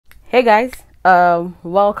Hey guys,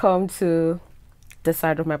 welcome to the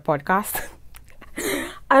side of my podcast.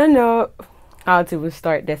 I don't know how to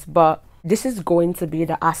start this, but this is going to be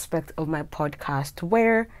the aspect of my podcast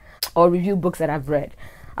where I'll review books that I've read.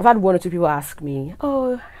 I've had one or two people ask me,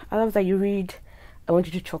 "Oh, I love that you read. I want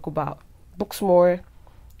you to talk about books more,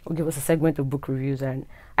 or give us a segment of book reviews." And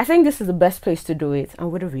I think this is the best place to do it, and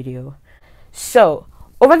with a video. So,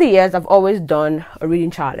 over the years, I've always done a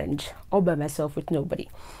reading challenge all by myself with nobody.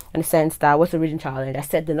 In the sense that, what's a reading challenge? I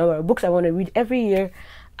set the number of books I want to read every year,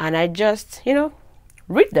 and I just,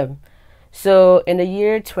 read them. So, in the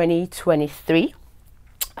year 2023,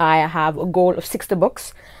 I have a goal of 60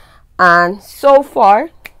 books, and so far,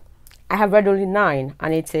 I have read only 9,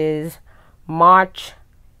 and it is March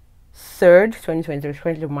 3rd, 2023,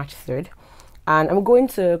 currently March 3rd. And I'm going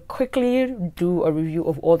to quickly do a review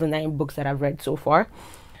of all the 9 books that I've read so far,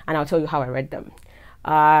 and I'll tell you how I read them.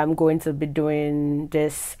 I'm going to be doing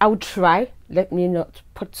this. I will try, let me not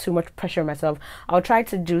put too much pressure on myself. I'll try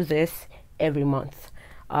to do this every month.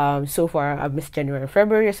 So far, I've missed January and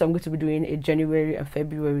February, so I'm going to be doing a January and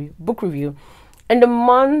February book review. In the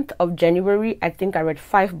month of January, I think I read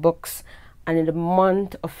 5 books, and in the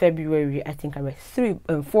month of February, I think I read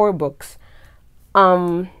 4 books.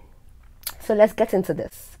 So let's get into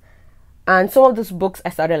this. And some of those books I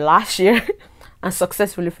started last year and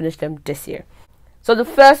successfully finished them this year. So the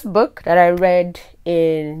first book that I read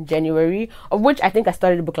in January, of which I think I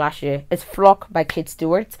started the book last year, is Flock by Kate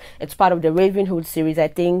Stewart. It's part of the Ravenhood series. I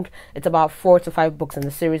think it's about 4 to 5 books in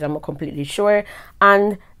the series. I'm not completely sure.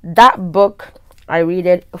 And that book, I read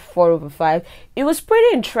it 4/5. It was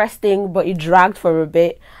pretty interesting, but it dragged for a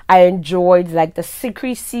bit. I enjoyed like the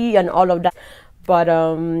secrecy and all of that. But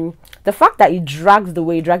the fact that it drags the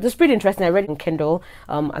way it drags is pretty interesting. I read it in Kindle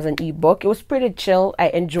as an ebook. It was pretty chill. I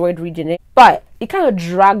enjoyed reading it. But it kind of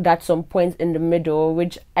dragged at some points in the middle,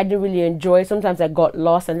 which I didn't really enjoy. Sometimes I got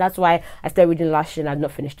lost, and that's why I started reading last year and I've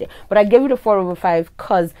not finished it. But I gave it a 4/5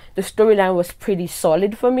 because the storyline was pretty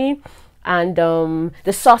solid for me. And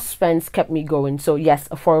the suspense kept me going. So yes,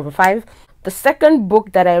 a 4/5. The second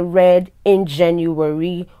book that I read in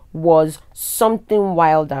January was Something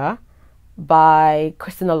Wilder by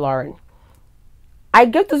Christina Lauren. I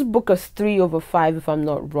gave this book a 3/5 if I'm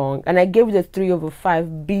not wrong, and I gave it a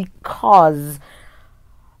 3/5 because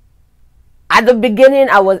at the beginning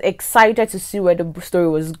I was excited to see where the story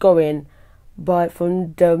was going, but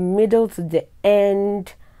from the middle to the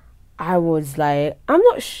end I was like, I'm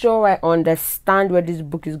not sure I understand where this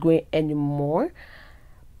book is going anymore.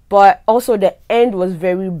 But also the end was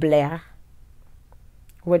very blah,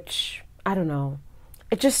 which I don't know.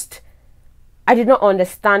 I did not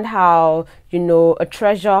understand how, a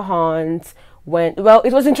treasure hunt went. Well,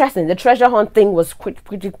 it was interesting. The treasure hunt thing was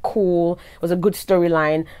pretty cool. It was a good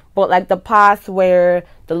storyline. But like the path where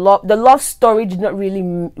the love story did not really,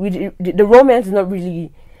 the romance did not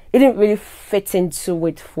really, it didn't really fit into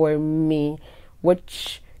it for me.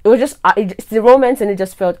 Which, it was just, it's the romance, and it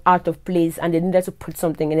just felt out of place, and they needed to put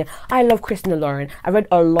something in it. I love Christina Lauren. I read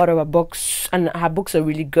a lot of her books, and her books are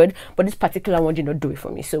really good, but this particular one did not do it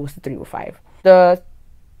for me, so it was a 3/5. The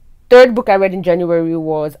third book I read in January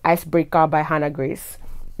was Icebreaker by Hannah Grace.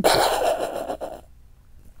 To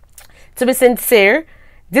be sincere,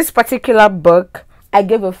 this particular book, I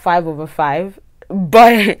gave a 5/5,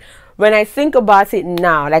 but when I think about it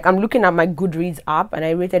now, like I'm looking at my Goodreads app and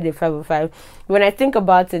I rated it 5/5. When I think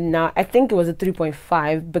about it now, I think it was a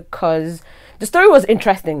 3.5 because the story was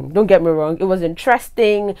interesting. Don't get me wrong. It was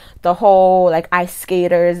interesting. The whole like ice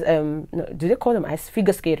skaters, no, do they call them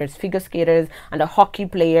figure skaters and a hockey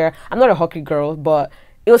player. I'm not a hockey girl, but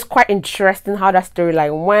it was quite interesting how that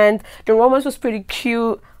storyline went. The romance was pretty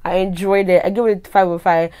cute. I enjoyed it. I give it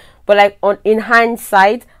 5/5. But like in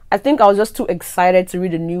hindsight, I think I was just too excited to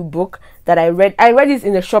read a new book that I read. I read this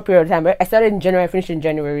in a short period of time. I started in January, I finished in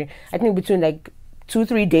January. I think between like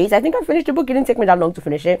 2-3 days. I think I finished the book. It didn't take me that long to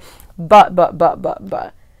finish it. But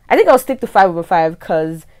I think I'll stick to 5/5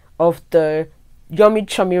 because of the yummy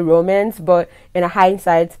chummy romance. But in a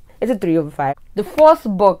hindsight, it's a 3/5. The fourth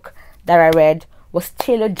book that I read was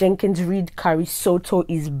Taylor Jenkins Reid Carrie Soto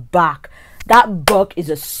is Back. That book is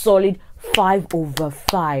a solid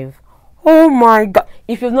 5/5. Oh my god.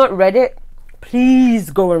 If you've not read it,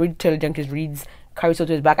 please go and read Taylor Jenkins Reid's Carrie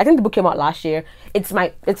Soto is Back. I think the book came out last year. I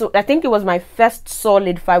think it was my first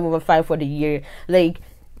solid 5/5 for the year. Like,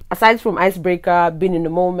 aside from Icebreaker, being in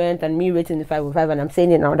the moment, and me rating the 5/5, and I'm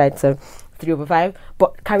saying it now that it's a 3/5.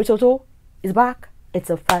 But Carrie Soto is Back.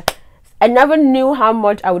 It's a 5. I never knew how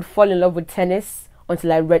much I would fall in love with tennis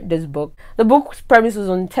until I read this book. The book's premise was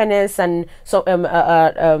on tennis and so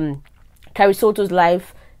Carrie Soto's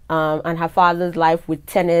life and her father's life with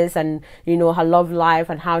tennis, and her love life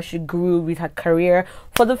and how she grew with her career.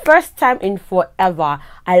 For the first time in forever,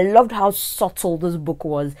 I loved how subtle this book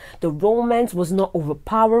was. The romance was not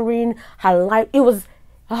overpowering. Her life, it was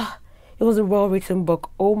a well-written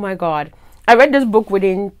book. Oh my god. I read this book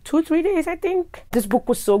within 2-3 days, I think. This book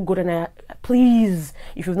was so good, and please,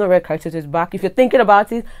 if you've not read Courage to Take Back, if you're thinking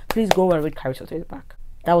about it, please go and read Courage to Take Back.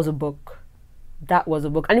 That was a book.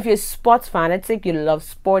 And if you're a sports fanatic, you love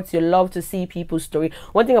sports, you love to see people's story.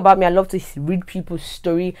 One thing about me, I love to read people's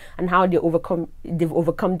story and how they've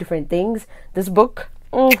overcome different things. This book,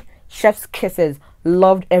 chef's kisses.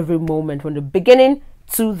 Loved every moment from the beginning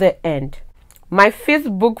to the end. My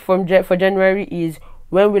 5th book for January is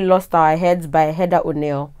When We Lost Our Heads by Heather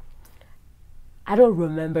O'Neill. I don't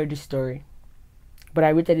remember the story, but I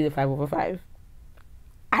rated it a 5/5.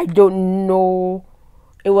 I don't know.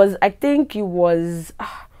 I think it was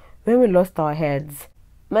When We Lost Our Heads.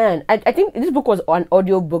 Man, I think this book was an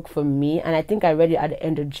audio book for me, and I think I read it at the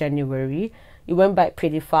end of January. It went by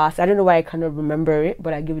pretty fast. I don't know why I cannot remember it,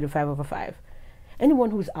 but I give it a 5/5.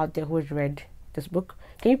 Anyone who's out there who has read this book,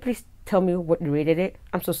 can you please tell me what you rated it?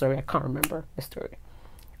 I'm so sorry, I can't remember the story.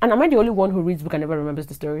 And am I the only one who reads book and never remembers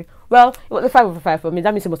the story? Well, it was a 5/5 for me.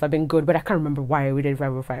 That means it must have been good, but I can't remember why I rated it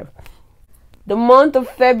 5/5. The month of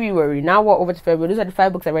February. Now we're over to February. Those are the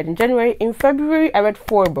 5 books I read in January. In February, I read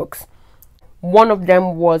 4 books. One of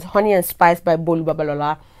them was Honey and Spice by Bolu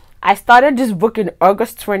Babalola. I started this book in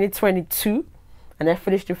August 2022, and I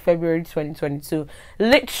finished in February 2022.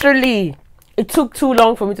 Literally, it took too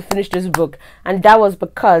long for me to finish this book, and that was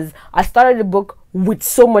because I started the book with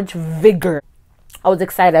so much vigor. I was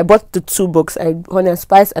excited. I bought the 2 books, Honey and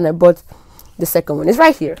Spice, and I bought the second one. It's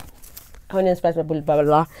right here. Honey and Spice by Bolu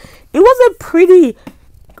Babalola. It was a pretty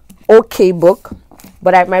okay book,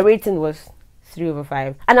 but my rating was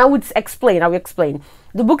 3/5. And I will explain.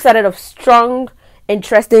 The book started off strong,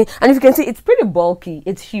 interesting, and if you can see, it's pretty bulky.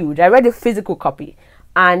 It's huge. I read a physical copy,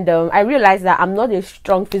 and I realized that I'm not a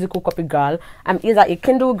strong physical copy girl. I'm either a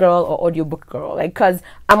Kindle girl or audiobook girl, because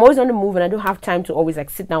I'm always on the move and I don't have time to always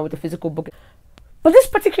sit down with a physical book. But this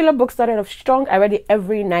particular book started off strong. I read it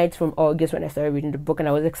every night from August when I started reading the book, and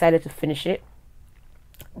I was excited to finish it.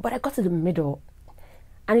 But I got to the middle,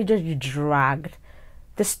 and it just dragged.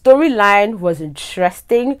 The storyline was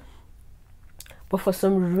interesting, but for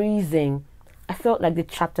some reason, I felt like the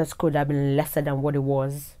chapters could have been lesser than what it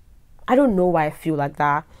was. I don't know why I feel like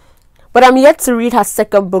that. But I'm yet to read her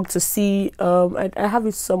second book to see. I have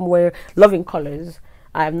it somewhere. Love in Colors.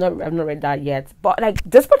 I've not read that yet. But like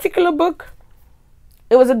this particular book,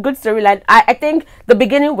 it was a good storyline. I think the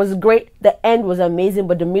beginning was great. The end was amazing,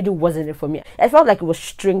 but the middle wasn't it for me. I felt like it was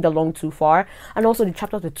stringed along too far, and also the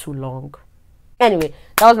chapters were too long. Anyway,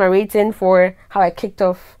 that was my rating for how I kicked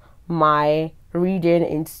off my reading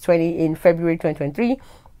in February 2023.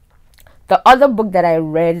 The other book that I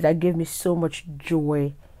read that gave me so much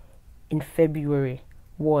joy in February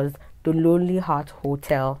was The Lonely Heart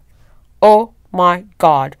Hotel. Oh my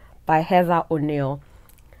god, by Heather O'Neill.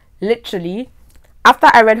 Literally, after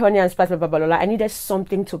I read Honey and Spice by Babalola, I needed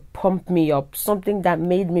something to pump me up, something that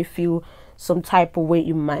made me feel some type of way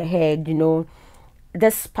in my head,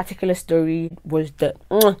 This particular story was the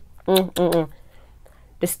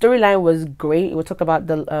storyline was great. It would talk about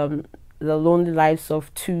the lonely lives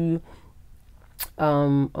of two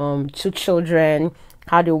children,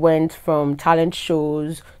 how they went from talent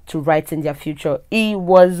shows to writing their future. It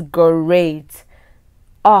was great.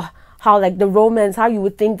 How like the romance, how you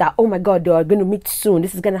would think that, oh my god, they are going to meet soon,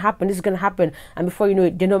 this is going to happen, and before you know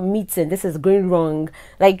it, they're not meeting, this is going wrong.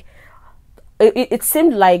 Like it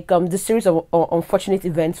seemed like the series of unfortunate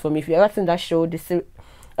events for me. If you ever seen that show,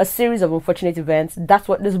 a series of unfortunate events, that's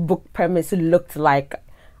what this book premise looked like,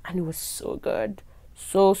 and it was so good,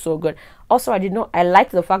 so good. Also, I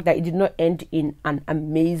liked the fact that it did not end in an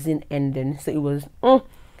amazing ending, so it was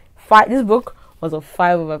this book was a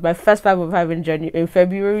 5/5. My first 5/5 in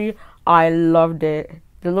February. I loved it.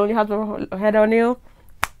 The Lonely Heart of Heather O'Neill.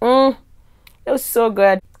 It was so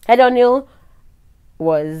good. Heather O'Neill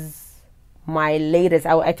was my latest.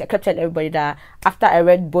 I kept telling everybody that after I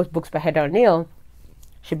read both books by Heather O'Neill,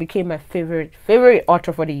 she became my favorite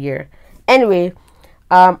author for the year. Anyway,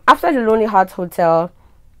 after The Lonely Heart Hotel,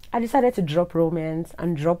 I decided to drop romance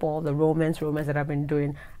and drop all the romance that I've been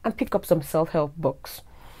doing and pick up some self-help books.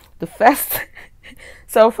 The first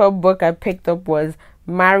self-help book I picked up was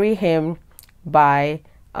Marry Him by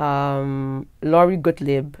Lori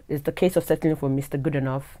Gottlieb. It's the case of settling for Mr.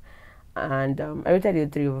 Goodenough. And I rated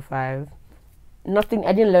it 3/5. Nothing,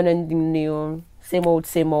 I didn't learn anything new. Same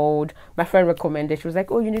old. My friend recommended. She was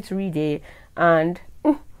like, oh, you need to read it. And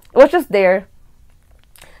it was just there.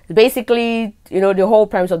 Basically, the whole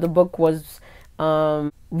premise of the book was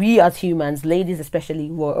we as humans, ladies especially,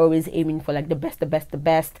 were always aiming for like the best, the best, the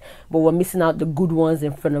best, but we're missing out the good ones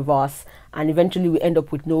in front of us, and eventually we end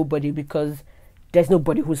up with nobody because there's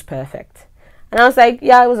nobody who's perfect. And I was like,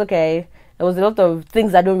 yeah, it was okay. There was a lot of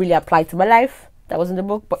things that don't really apply to my life that was in the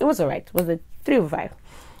book, but it was alright. It was a 3 over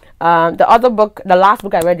 5. The last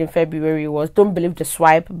book I read in February was Don't Believe the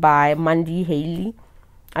Swipe by Mandy Haley.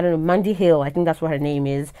 I don't know, Mandy Hill, I think that's what her name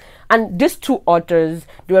is. And these two authors,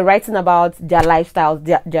 they were writing about their lifestyles,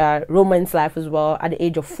 their romance life as well, at the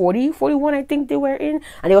age of 40, 41, I think they were in.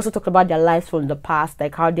 And they also talked about their lives from the past,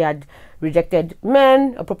 like how they had rejected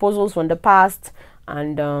men or proposals from the past,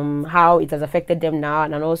 and how it has affected them now,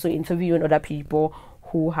 and also interviewing other people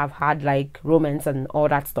who have had like romance and all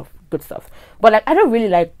that stuff, good stuff. But like, I don't really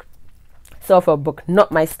like self-help book,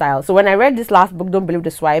 not my style. So when I read this last book, Don't Believe the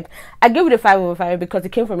Swipe, I gave it a 5 over 5 because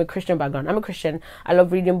it came from a Christian background. I'm a Christian. I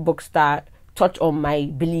love reading books that touch on my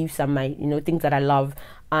beliefs and my things that I love.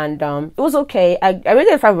 And it was okay. I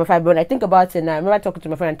rated it 5 over 5, but when I think about it now, I remember talking to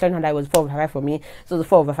my friend and telling her that it was 4 over 5 for me. So it was a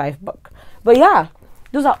 4 over 5 book. But yeah,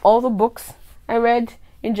 those are all the books I read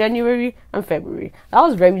in January and February. That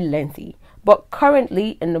was very lengthy. But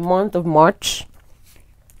currently, in the month of March,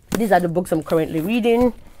 these are the books I'm currently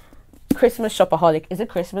reading. Christmas Shopaholic. Is it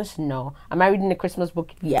Christmas? No. Am I reading a Christmas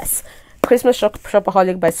book? Yes. Christmas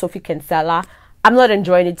Shopaholic by Sophie Kinsella. I'm not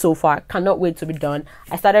enjoying it so far. Cannot wait to be done.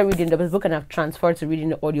 I started reading the book and I've transferred to reading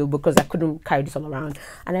the audiobook because I couldn't carry this all around.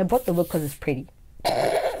 And I bought the book because it's pretty.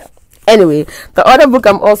 Anyway, the other book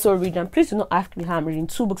I'm also reading, please do not ask me how I'm reading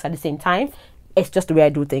 2 books at the same time. It's just the way I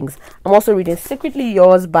do things. I'm also reading Secretly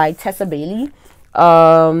Yours by Tessa Bailey.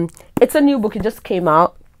 It's a new book. It just came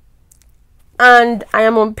out. And I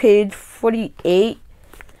am on page 48.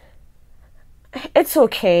 It's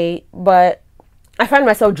okay, but I find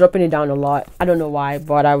myself dropping it down a lot. I don't know why,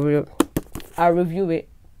 but I'll review it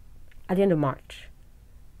at the end of March.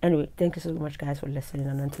 Anyway, thank you so much, guys, for listening.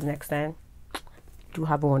 And until next time, do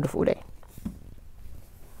have a wonderful day.